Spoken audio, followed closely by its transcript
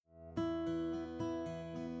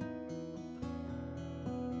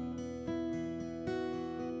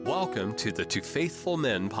Welcome to the To Faithful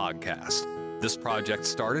Men podcast. This project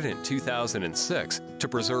started in 2006 to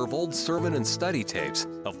preserve old sermon and study tapes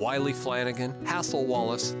of Wiley Flanagan, Hassel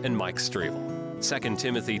Wallace, and Mike Strevel. 2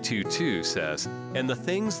 Timothy 2:2 says, "And the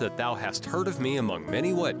things that thou hast heard of me among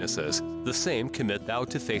many witnesses, the same commit thou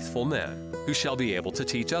to faithful men, who shall be able to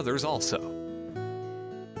teach others also."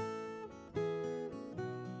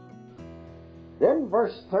 Then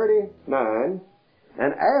verse 39,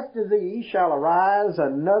 "And after thee shall arise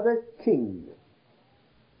another kingdom."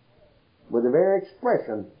 With the very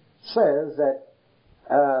expression says that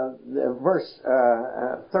verse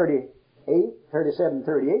 37,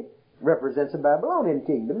 38 represents the Babylonian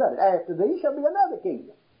kingdom. Doesn't it? After thee shall be another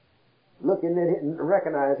kingdom. Looking at it and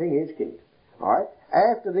recognizing his kingdom. All right.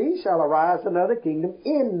 After thee shall arise another kingdom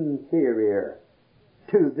inferior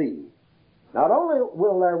to thee. Not only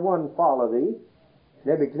will there one follow thee,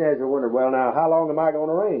 Nebuchadnezzar wondered, well, now, how long am I going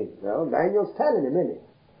to reign? Well, Daniel's telling him, isn't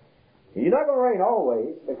he? You're not going to reign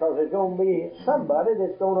always, because there's going to be somebody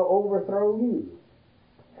that's going to overthrow you.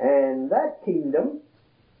 And that kingdom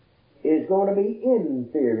is going to be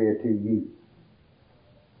inferior to you.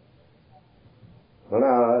 Well,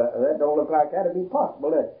 now, that don't look like that'd be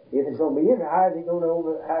possible. If it's going to be inferior, how is he going to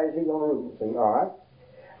rule? See, all right?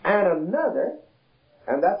 And another,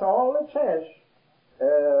 and that's all it says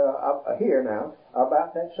here now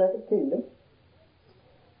about that second kingdom.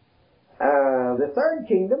 The third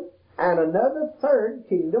kingdom, and another third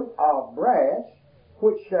kingdom of brass,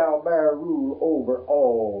 which shall bear rule over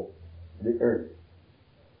all the earth.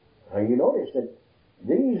 Now you notice that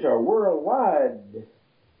these are worldwide.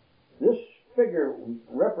 This figure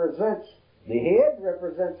represents, the head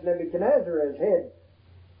represents Nebuchadnezzar as head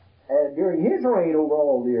during his reign over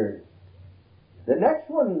all the earth. The next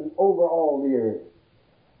one over all the earth.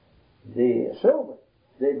 The silver,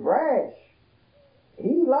 the brass,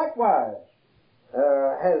 he likewise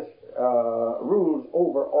has rules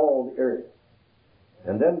over all the earth.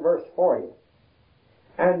 And then verse 40.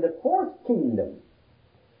 "And the fourth kingdom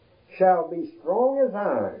shall be strong as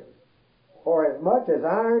iron, for as much as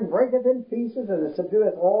iron breaketh in pieces and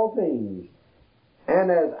subdueth all things. And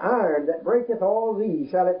as iron that breaketh all these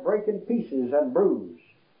shall it break in pieces and bruise.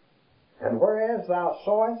 And whereas thou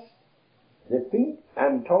sawest the feet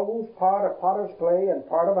and toes, part of potter's clay and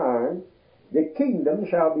part of iron, the kingdom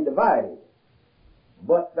shall be divided.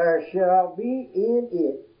 But there shall be in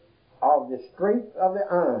it of the strength of the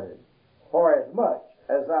iron, for as much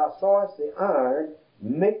as thou sawest the iron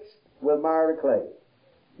mixed with miry clay."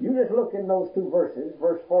 You just look in those two verses,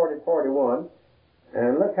 verse 40 and 41,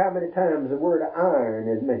 and look how many times the word iron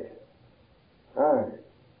is mentioned. Iron.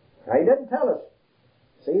 Now he doesn't tell us.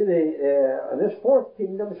 See, this fourth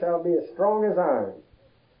kingdom shall be as strong as iron,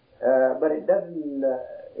 but it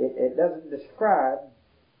doesn't describe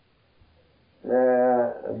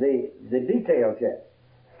the details yet.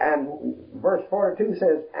 And verse 42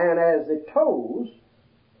 says, "And as the toes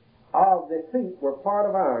of the feet were part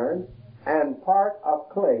of iron and part of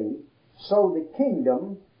clay, so the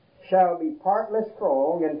kingdom shall be partly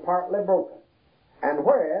strong and partly broken. And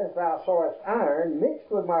whereas thou sawest iron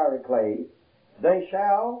mixed with miry clay, they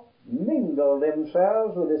shall mingle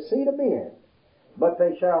themselves with the seed of men, but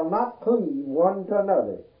they shall not cleave one to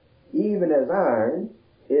another, even as iron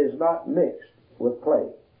is not mixed with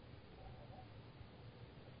clay."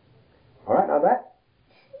 All right, now that's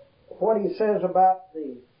what he says about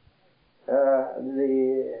the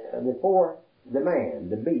man,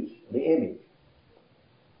 the beast, the image.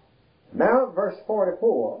 Now verse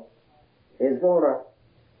 44 is going to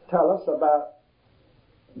tell us about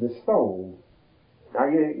the stone. Now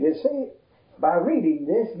you see, by reading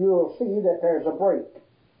this, you'll see that there's a break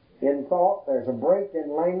in thought, there's a break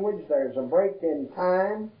in language, there's a break in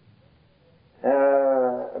time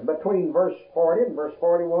between verse 40 and verse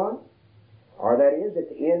 41, or that is, at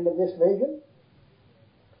the end of this vision.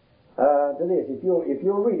 To this, if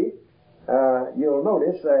you'll read it, you'll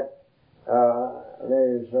notice that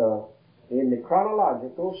there's in the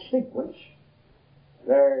chronological sequence,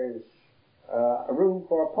 there's a room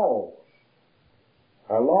for a pause.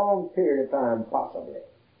 A long period of time, possibly.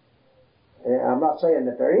 I'm not saying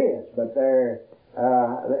that there is, but the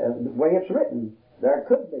way it's written, there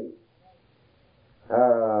could be.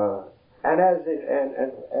 And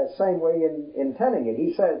same way in telling it,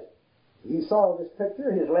 he says, he saw this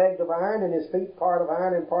picture, his legs of iron and his feet part of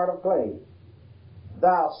iron and part of clay.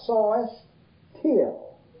 "Thou sawest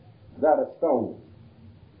till that a stone."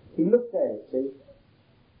 He looked at it, see.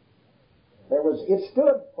 It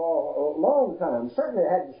stood for a long time. Certainly it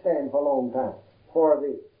had to stand for a long time. For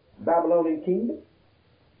the Babylonian kingdom,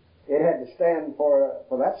 it had to stand for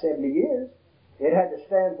that 70 years. It had to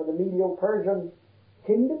stand for the Medo-Persian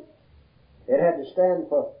kingdom. It had to stand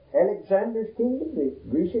for Alexander's kingdom, the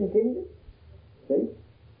Grecian kingdom. See?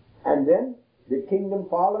 And then the kingdom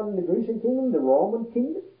following the Grecian kingdom, the Roman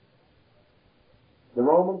kingdom. The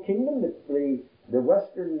Roman kingdom, the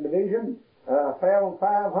Western division, fell in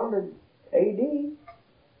 500 A.D.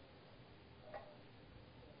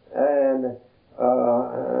 And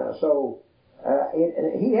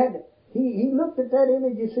he looked at that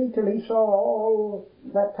image, you see, till he saw all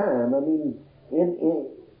that time. I mean,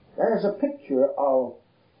 there's a picture of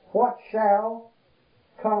what shall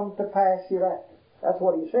come to pass hereafter. That's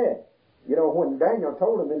what he said. You know, when Daniel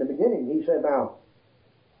told him in the beginning, he said, now,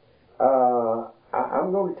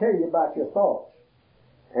 I'm going to tell you about your thoughts.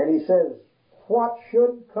 And he says, what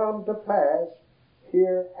should come to pass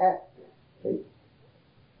hereafter? See?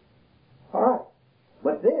 All right.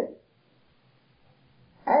 But then,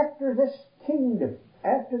 after this kingdom,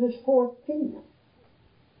 after this fourth kingdom,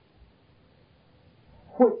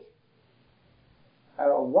 which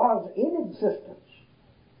was in existence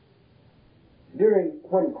during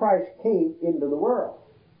when Christ came into the world.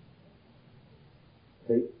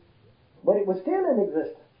 See? But it was still in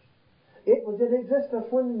existence. It was in existence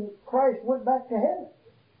when Christ went back to heaven.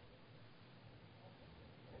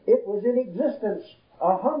 It was in existence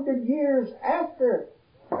 100 years after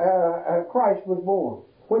Christ was born,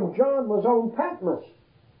 when John was on Patmos.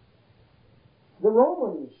 The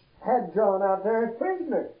Romans had John out there as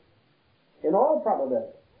prisoner, in all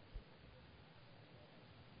probability.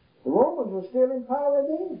 The Romans were still in power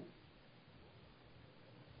then.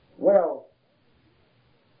 Well,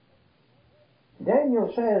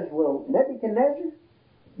 Daniel says, well, Nebuchadnezzar,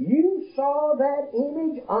 you saw that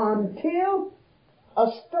image until a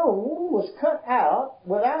stone was cut out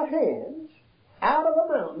without hands out of a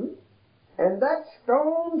mountain, and that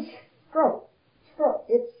stone struck,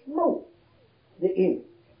 it smote the image.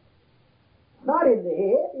 Not in the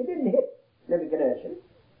head, it didn't hit Nebuchadnezzar.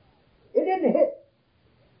 It didn't hit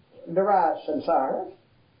Darius and Cyrus.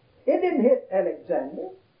 It didn't hit Alexander.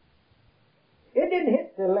 It didn't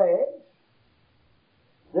hit the legs,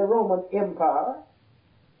 the Roman Empire,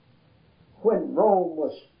 when Rome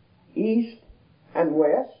was east and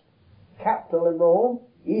west, capital in Rome,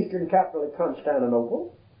 eastern capital of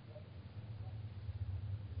Constantinople.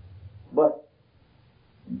 But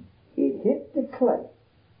it hit the clay,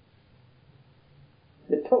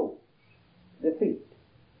 the toes, the feet.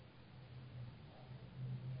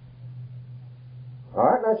 All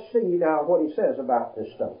right, let's see now what he says about this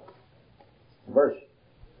stone. Verse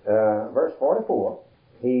 44,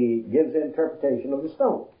 he gives the interpretation of the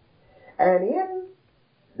stone. And in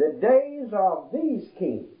the days of these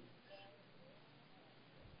kings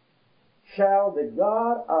shall the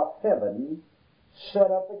God of heaven set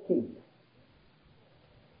up a kingdom,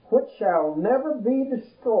 which shall never be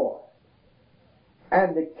destroyed,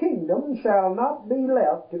 and the kingdom shall not be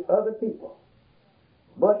left to other people,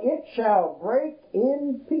 but it shall break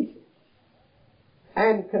in pieces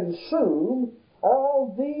and consume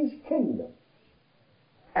all these kingdoms,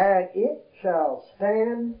 and it shall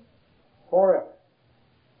stand forever.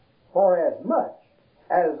 For as much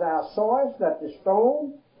as thou sawest that the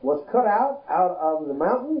stone was cut out of the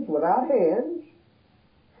mountains without hands,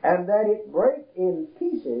 and that it brake in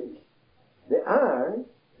pieces the iron,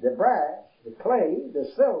 the brass, the clay, the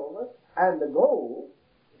silver, and the gold,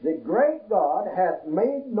 the great God hath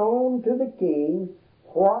made known to the king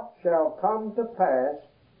what shall come to pass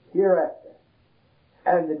hereafter.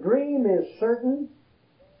 And the dream is certain,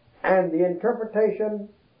 and the interpretation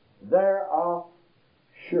thereof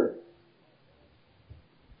sure.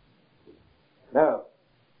 Now,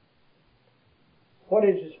 what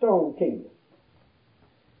is the stone kingdom?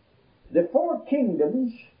 The four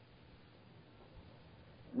kingdoms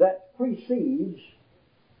that precedes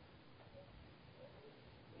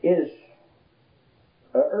is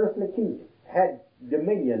an earthly kingdom, had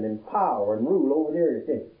dominion and power and rule over the earth.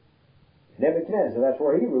 Nebuchadnezzar, that's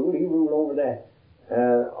where he ruled. He ruled over that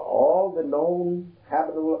all the known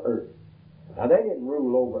habitable earth. Now, they didn't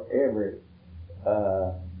rule over every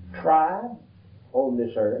tribe on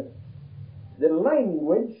this earth. The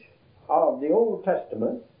language of the Old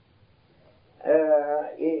Testament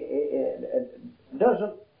it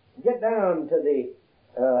doesn't get down to the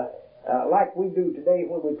like we do today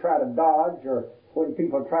when we try to dodge, or when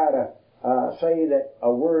people try to say that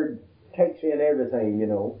a word takes in everything, you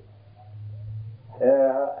know.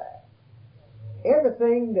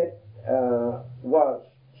 Everything that was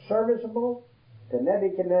serviceable to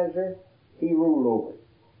Nebuchadnezzar, he ruled over.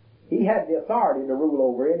 He had the authority to rule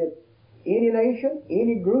over any nation,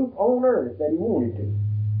 any group on earth that he wanted to.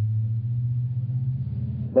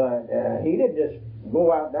 But he didn't just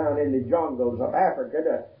go out down in the jungles of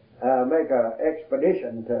Africa to make an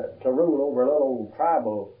expedition to rule over a little old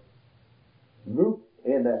tribal group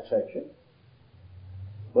in that section.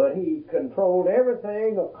 But he controlled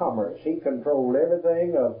everything of commerce. He controlled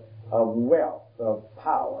everything of wealth, of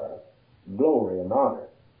power, glory, and honor.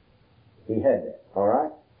 He had that, all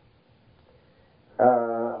right?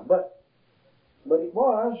 But it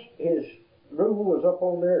was, his rule was up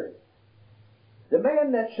on the earth. The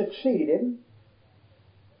man that succeeded him,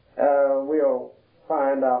 we'll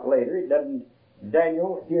find out later. It doesn't,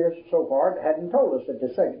 Daniel here so far hadn't told us that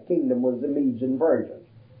the second kingdom was the Medes and Persians.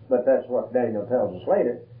 But that's what Daniel tells us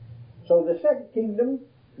later. So the second kingdom,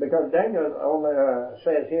 because Daniel only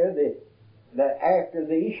says here that after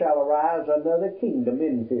thee shall arise another kingdom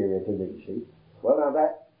inferior to thee. See? Well, now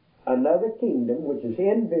that another kingdom which is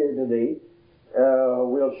inferior to thee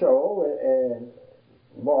will show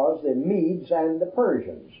was the Medes and the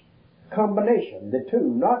Persians. Combination, the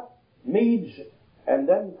two, not Medes and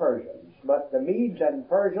then Persians, but the Medes and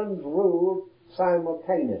Persians ruled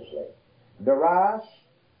simultaneously. Darius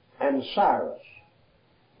and Cyrus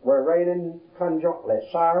were reigning conjointly.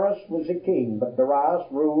 Cyrus was the king, but Darius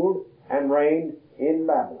ruled and reigned in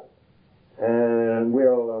Babylon. And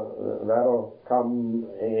that'll come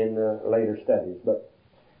in later studies. But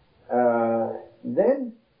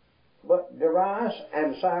Darius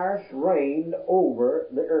and Cyrus reigned over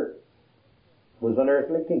the earth. It was an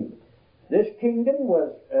earthly kingdom. This kingdom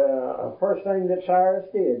was, first thing that Cyrus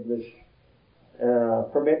did was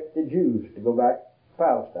permit the Jews to go back to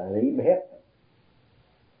Palestine. He even helped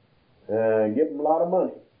them. Give them a lot of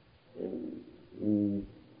money.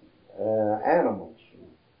 Animals.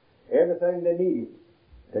 Everything they needed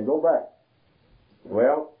to go back.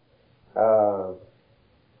 Well,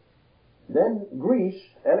 then Greece,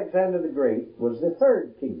 Alexander the Great, was the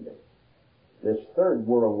third kingdom, this third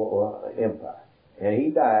world empire. And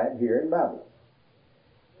he died here in Babylon.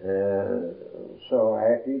 So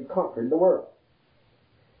after he'd conquered the world.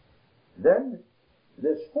 Then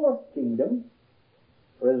this fourth kingdom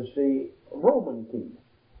was the Roman kingdom.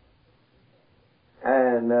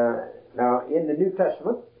 And now in the New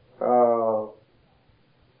Testament,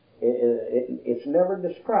 it's never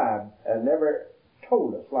described, never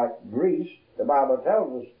told us, like Greece. The Bible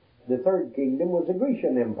tells us the third kingdom was the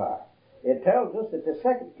Grecian Empire. It tells us that the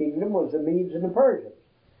second kingdom was the Medes and the Persians.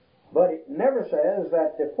 But it never says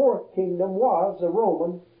that the fourth kingdom was the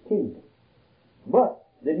Roman kingdom. But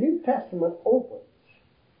the New Testament opens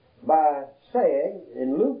by saying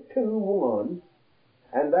in Luke 2:1,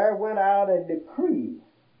 and there went out a decree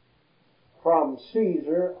from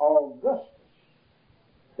Caesar Augustus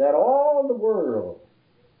that all the world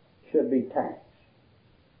should be taxed.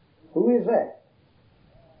 Who is that?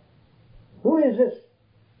 Who is this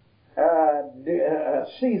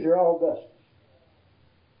Caesar Augustus?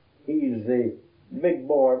 He's the big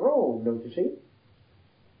boy of Rome, don't you see?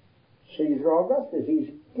 Caesar Augustus, he's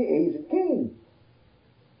a king.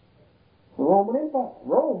 The Roman Empire.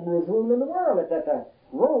 Rome was ruling the world at that time.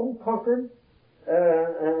 Rome conquered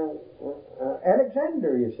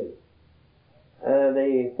Alexander, you see.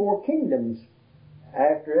 The four kingdoms.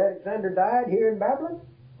 After Alexander died here in Babylon,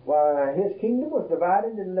 why, his kingdom was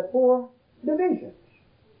divided into four divisions.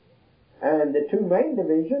 And the two main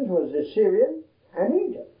divisions was the Syrian and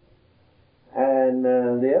Egypt. And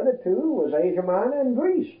the other two was Asia Minor and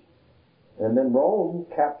Greece. And then Rome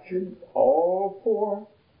captured all four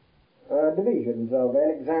divisions of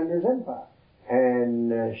Alexander's empire.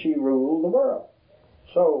 And she ruled the world.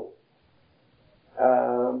 So,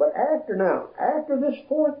 but after this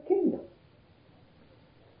fourth kingdom,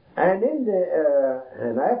 and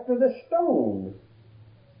after the stone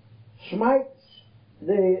smites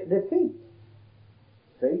the feet,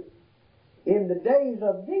 see, in the days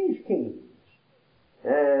of these kings,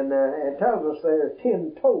 and it tells us there are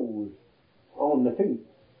 10 toes on the feet,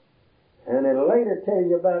 and it'll later tell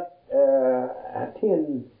you about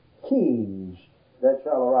 10 kings that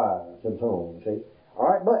shall arise, and so on, see. All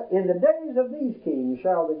right, but in the days of these kings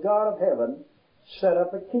shall the God of heaven set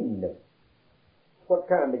up a kingdom. What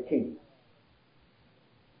kind of kingdom?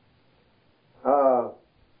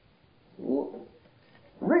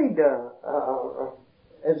 Read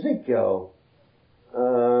Ezekiel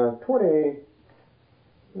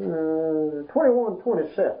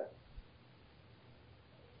 21:27.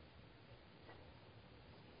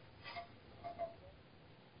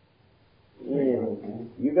 Yeah.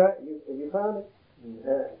 Have you found it?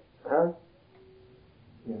 Huh?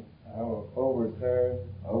 Yeah. I will overturn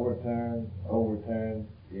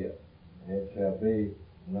it. It shall be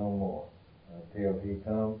no more until he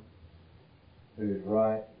comes whose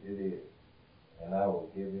right it is, and I will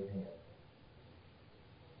give it him.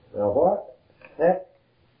 Now what?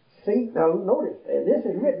 Now notice, this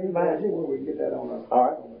is written by Ezekiel. We get that on the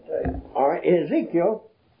tape. All right, Ezekiel.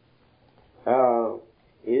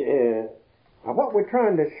 What we're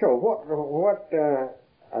trying to show,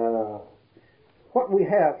 what we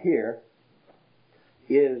have here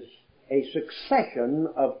is a succession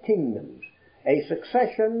of kingdoms, a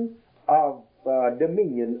succession of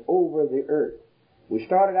dominion over the earth. We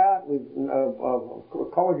started out, we've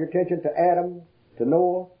called your attention to Adam, to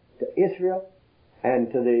Noah, to Israel,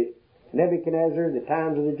 and to the Nebuchadnezzar, the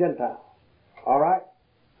times of the Gentiles. All right?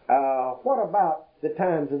 What about the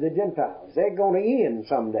times of the Gentiles? They're going to end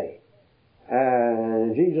someday.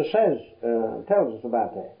 Jesus tells us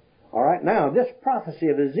about that. All right? Now, this prophecy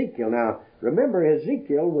of Ezekiel. Now, remember,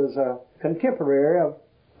 Ezekiel was a contemporary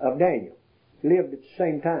of Daniel. He lived at the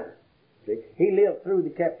same time. See? He lived through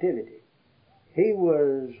the captivity. He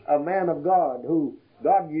was a man of God who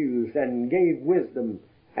God used and gave wisdom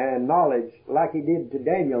and knowledge like he did to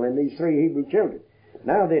Daniel and these three Hebrew children.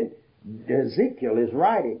 Now then, Ezekiel is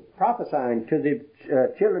writing, prophesying to the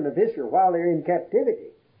children of Israel while they're in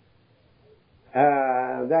captivity.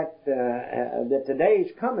 That the day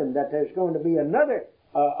is coming that there's going to be another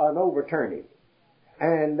an overturning,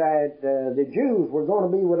 and that the Jews were going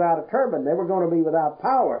to be without a turban. They were going to be without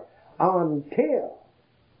power until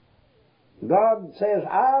God says,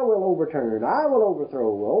 "I will overturn, I will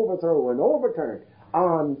overthrow and overturn."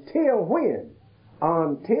 Until when?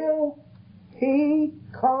 Until He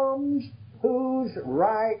comes whose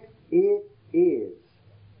right it is.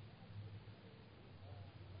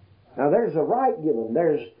 Now there's a right given.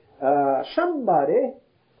 There's somebody,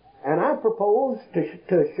 and I propose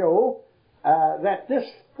to show that this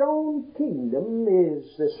stone kingdom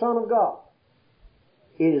is the Son of God,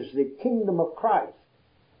 is the kingdom of Christ,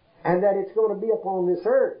 and that it's going to be upon this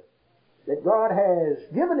earth, that God has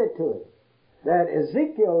given it to him, that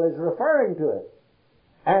Ezekiel is referring to it,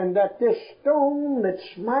 and that this stone that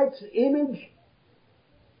smites the image,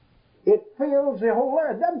 it fills the whole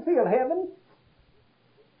earth. It doesn't fill heaven.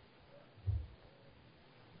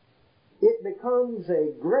 It becomes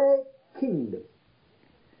a great kingdom.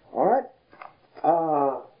 All right?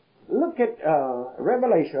 Look at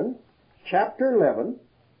Revelation chapter 11,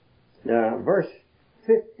 verse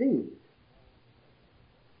 15.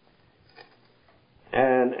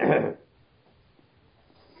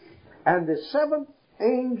 And the seventh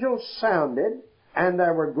angel sounded, and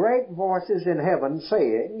there were great voices in heaven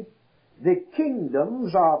saying, "The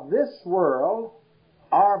kingdoms of this world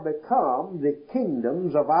are become the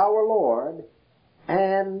kingdoms of our Lord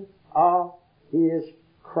and of His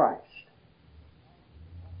Christ."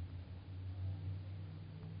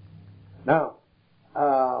 Now,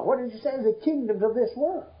 what did he say? The kingdoms of this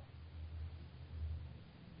world.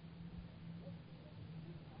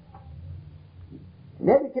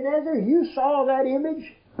 Nebuchadnezzar, you saw that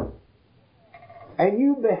image, and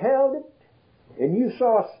you beheld it, and you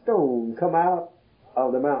saw a stone come out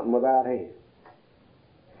of the mountain without hand.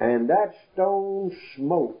 And that stone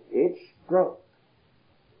smote, it struck,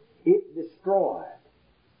 it destroyed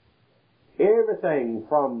everything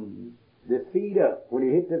from the feet up. When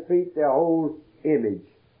it hit the feet, the whole image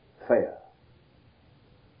fell.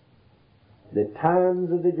 The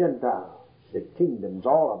times of the Gentiles, the kingdoms,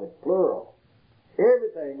 all of it, plural,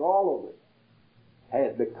 everything, all of it,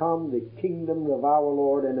 has become the kingdom of our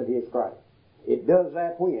Lord and of His Christ. It does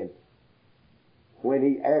that when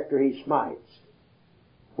after He smites,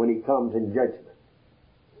 when He comes in judgment.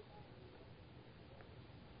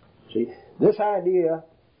 See, this idea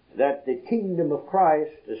that the kingdom of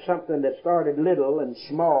Christ is something that started little and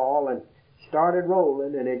small and started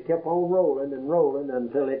rolling, and it kept on rolling and rolling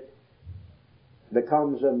until it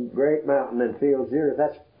becomes a great mountain and fills the earth.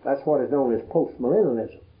 That's what is known as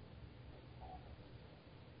postmillennialism.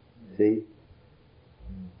 See?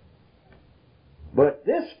 But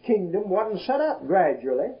this kingdom wasn't set up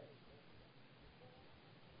gradually.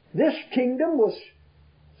 This kingdom was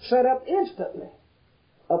set up instantly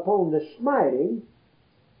upon the smiting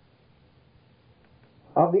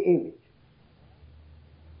of the image.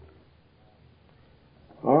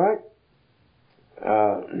 All right?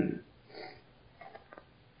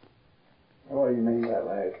 What do you mean by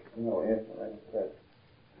that? Instantly.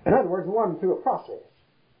 In other words, one through a process.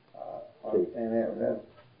 You're saying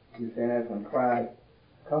that when Christ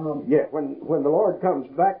comes? Yeah, when the Lord comes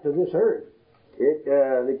back to this earth,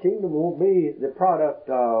 the kingdom won't be the product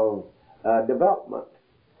of development,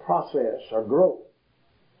 process, or growth.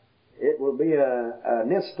 It will be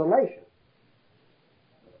an installation.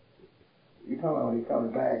 You're talking about when He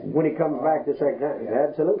comes back? When He comes back the second time, yeah.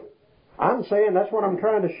 Absolutely. I'm saying that's what I'm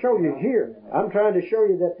trying to show you here. I'm trying to show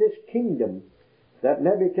you that this kingdom that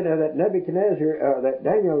Nebuchadnezzar, that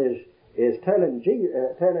Daniel is telling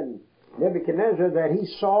Nebuchadnezzar that he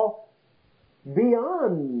saw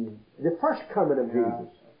beyond the first coming of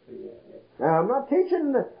Jesus. Now, I'm not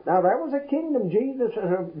teaching. Now, there was a kingdom. Jesus,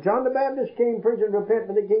 John the Baptist came preaching, repent,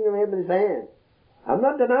 for the kingdom of heaven is at hand. I'm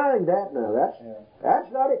not denying that. Now,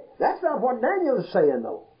 that's not it. That's not what Daniel is saying,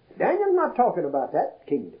 though. Daniel's not talking about that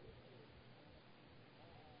kingdom.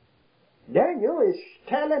 Daniel is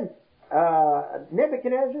telling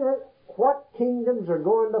Nebuchadnezzar what kingdoms are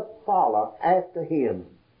going to follow after him.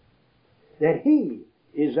 That he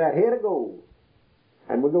is that head of gold.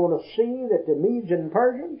 And we're going to see that the Medes and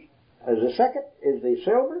Persians, as the second, is the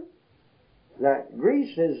silver. That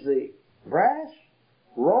Greece is the brass.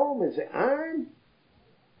 Rome is the iron.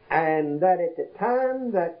 And that at the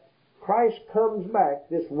time that Christ comes back,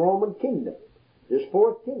 this Roman kingdom, this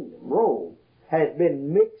fourth kingdom, Rome, has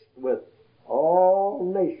been mixed with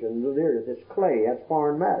all nations of the earth. It's clay. That's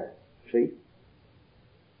foreign matter. See?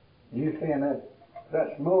 You saying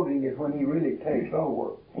that's molding is when he really takes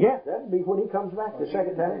over? Yeah, that'd be when he comes back the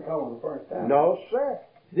second time. Take over the first time. No, sir.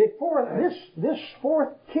 This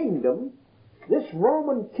fourth kingdom, this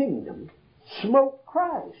Roman kingdom, smote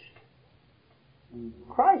Christ.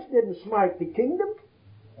 Christ didn't smite the kingdom.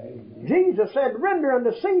 Amen. Jesus said, "Render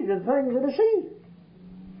unto Caesar the things that are Caesar."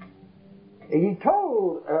 He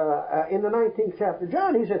told in the 19th chapter of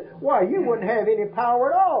John, he said, "Why, you wouldn't have any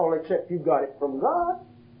power at all except you got it from God."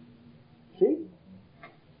 See?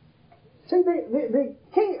 See,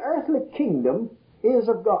 the earthly kingdom is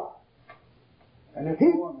of God. And it's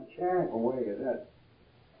more mechanical way, is that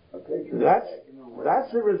a picture?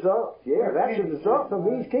 That's the result. Yeah, that's the result of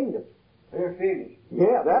these kingdoms. They're finished.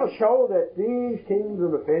 Yeah, that'll show that these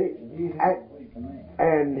kingdoms are finished.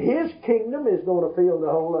 And his kingdom is going to fill the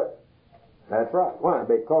whole earth. That's right. Why?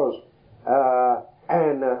 Because,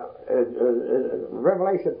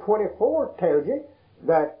 Revelation 24 tells you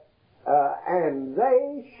that, and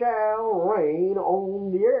they shall reign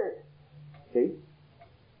on the earth. See?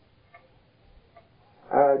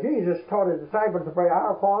 Jesus taught his disciples to pray,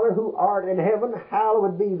 "Our Father who art in heaven,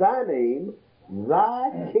 hallowed be thy name.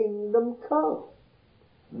 Thy kingdom come.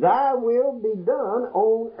 Thy will be done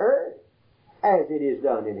on earth as it is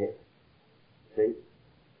done in heaven." See?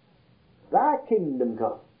 Thy kingdom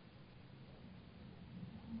come.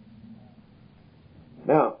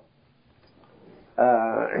 Now,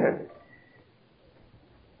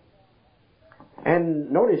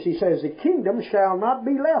 and notice he says, "The kingdom shall not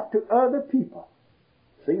be left to other people."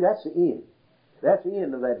 See, that's the end. That's the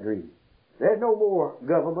end of that dream. There's no more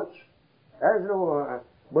governments. There's no,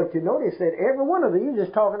 but you notice that every one of these is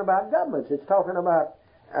talking about governments. It's talking about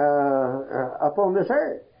upon this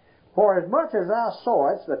earth. "For as much as thou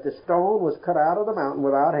sawest that the stone was cut out of the mountain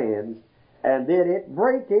without hands, and did it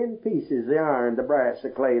break in pieces the iron, the brass, the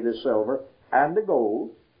clay, the silver, and the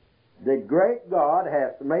gold, the great God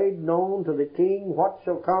hath made known to the king what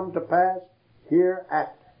shall come to pass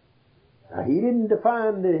hereafter." Now, he didn't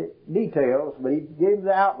define the details, but he gave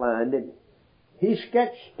the outline, didn't he? He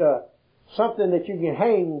sketched something that you can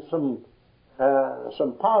hang some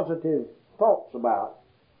positive thoughts about.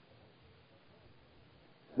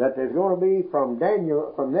 That there's going to be from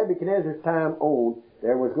Nebuchadnezzar's time on,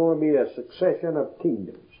 there was going to be a succession of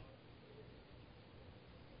kingdoms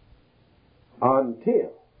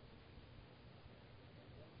until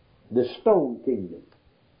the stone kingdom,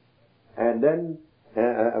 and then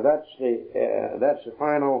that's the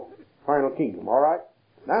final kingdom. All right.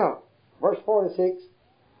 Now, verse 46.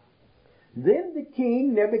 "Then the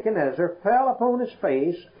king Nebuchadnezzar fell upon his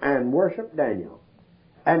face and worshipped Daniel,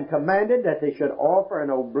 and commanded that they should offer an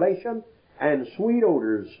oblation and sweet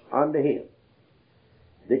odors unto him.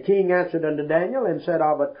 The king answered unto Daniel and said,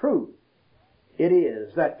 Of a truth it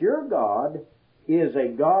is that your God is a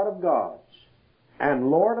God of gods, and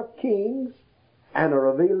Lord of kings, and a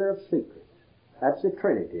revealer of secrets." That's the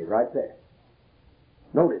Trinity right there.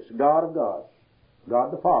 Notice, God of gods,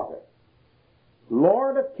 God the Father,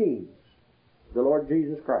 Lord of kings, the Lord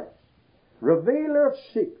Jesus Christ, revealer of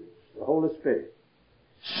secrets, the Holy Spirit,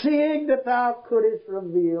 seeing that thou couldst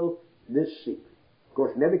reveal this secret. Of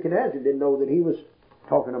course, Nebuchadnezzar didn't know that he was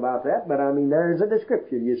talking about that, but I mean, there's a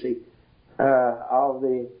description, you see, of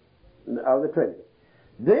the Trinity.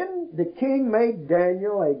 "Then the king made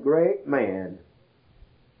Daniel a great man,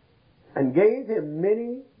 and gave him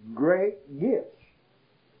many great gifts,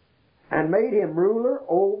 and made him ruler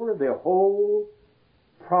over the whole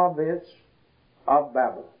province of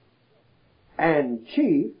Babylon, and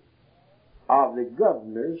chief of the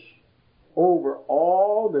governors over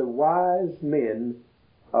all the wise men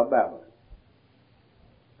of Babylon."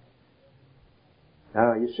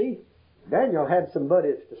 Now, you see, Daniel had some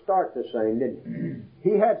buddies to start this thing, didn't he?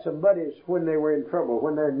 He had some buddies when they were in trouble,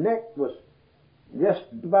 when their neck was just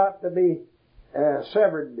about to be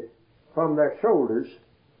severed from their shoulders.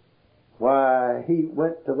 Why, he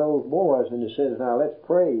went to those boys and he says, now let's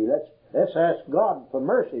pray, let's ask God for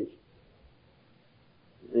mercies.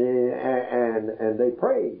 And they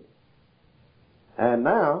prayed. And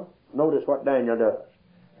now, notice what Daniel does.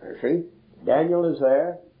 You see, Daniel is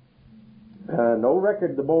there. No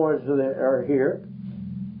record the boys are here.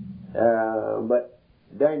 But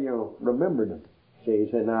Daniel remembered them. See,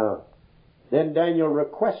 he said, now, then Daniel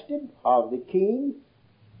requested of the king,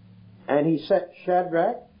 and he set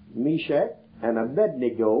Shadrach, Meshach, and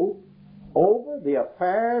Abednego over the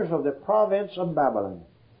affairs of the province of Babylon.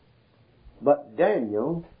 But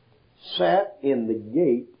Daniel sat in the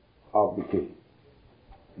gate of the king.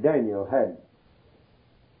 Daniel had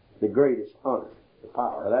the greatest honor, the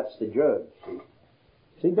power. That's the judge.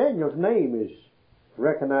 See, Daniel's name is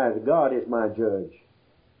recognized. God is my judge.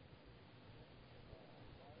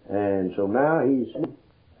 And so now he's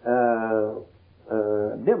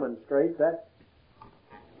demonstrate that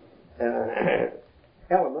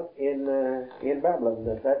element in Babylon,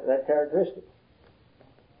 that characteristic.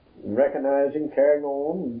 Recognizing, carrying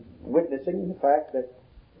on, witnessing the fact that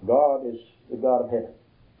God is the God of heaven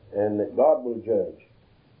and that God will judge.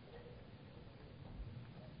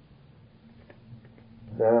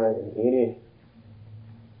 Now,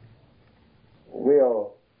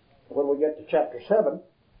 when we get to chapter 7,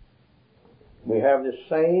 we have the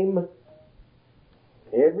same,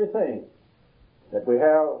 everything that we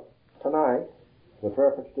have tonight with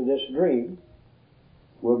reference to this dream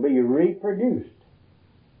will be reproduced,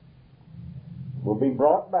 will be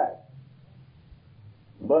brought back.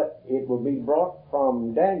 But it will be brought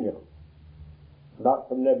from Daniel, not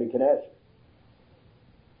from Nebuchadnezzar.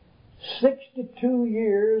 62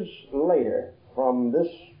 years later from this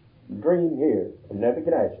dream here from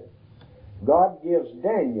Nebuchadnezzar, God gives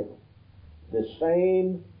Daniel the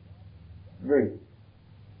same dream.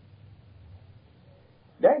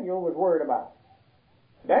 Daniel was worried about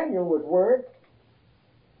it. Daniel was worried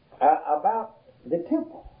about the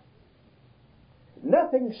temple.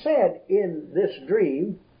 Nothing said in this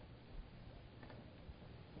dream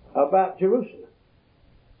about Jerusalem.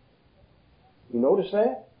 You notice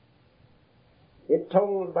that? It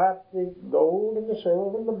told about the gold and the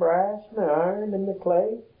silver and the brass and the iron and the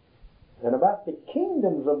clay and about the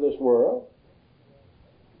kingdoms of this world.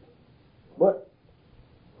 But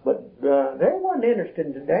they weren't interested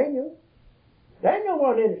in Daniel. Daniel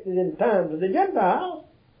wasn't interested in the times of the Gentiles.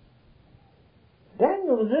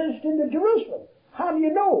 Daniel was interested in Jerusalem. How do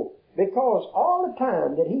you know? Because all the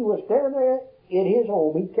time that he was down there in his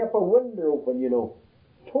home, he kept a window open,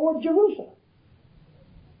 toward Jerusalem.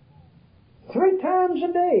 3 times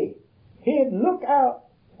a day, he'd look out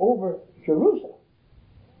over Jerusalem.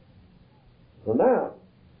 Well, now,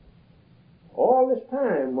 all this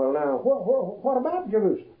time, what about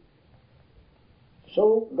Jerusalem?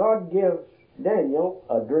 So God gives Daniel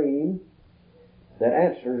a dream that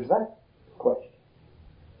answers that question.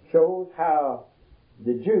 Shows how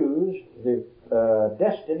the Jews, the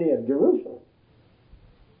destiny of Jerusalem,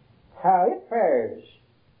 how it fares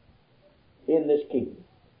in this kingdom.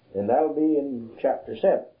 And that'll be in chapter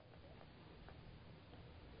 7.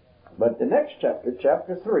 But the next chapter,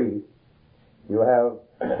 chapter 3, you have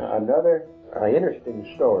another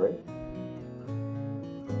interesting story.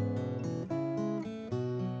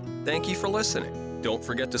 Thank you for listening. Don't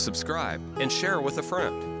forget to subscribe and share with a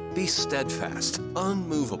friend. Be steadfast,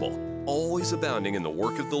 unmovable, always abounding in the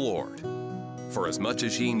work of the Lord. For as much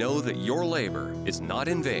as ye know that your labor is not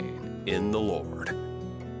in vain in the Lord.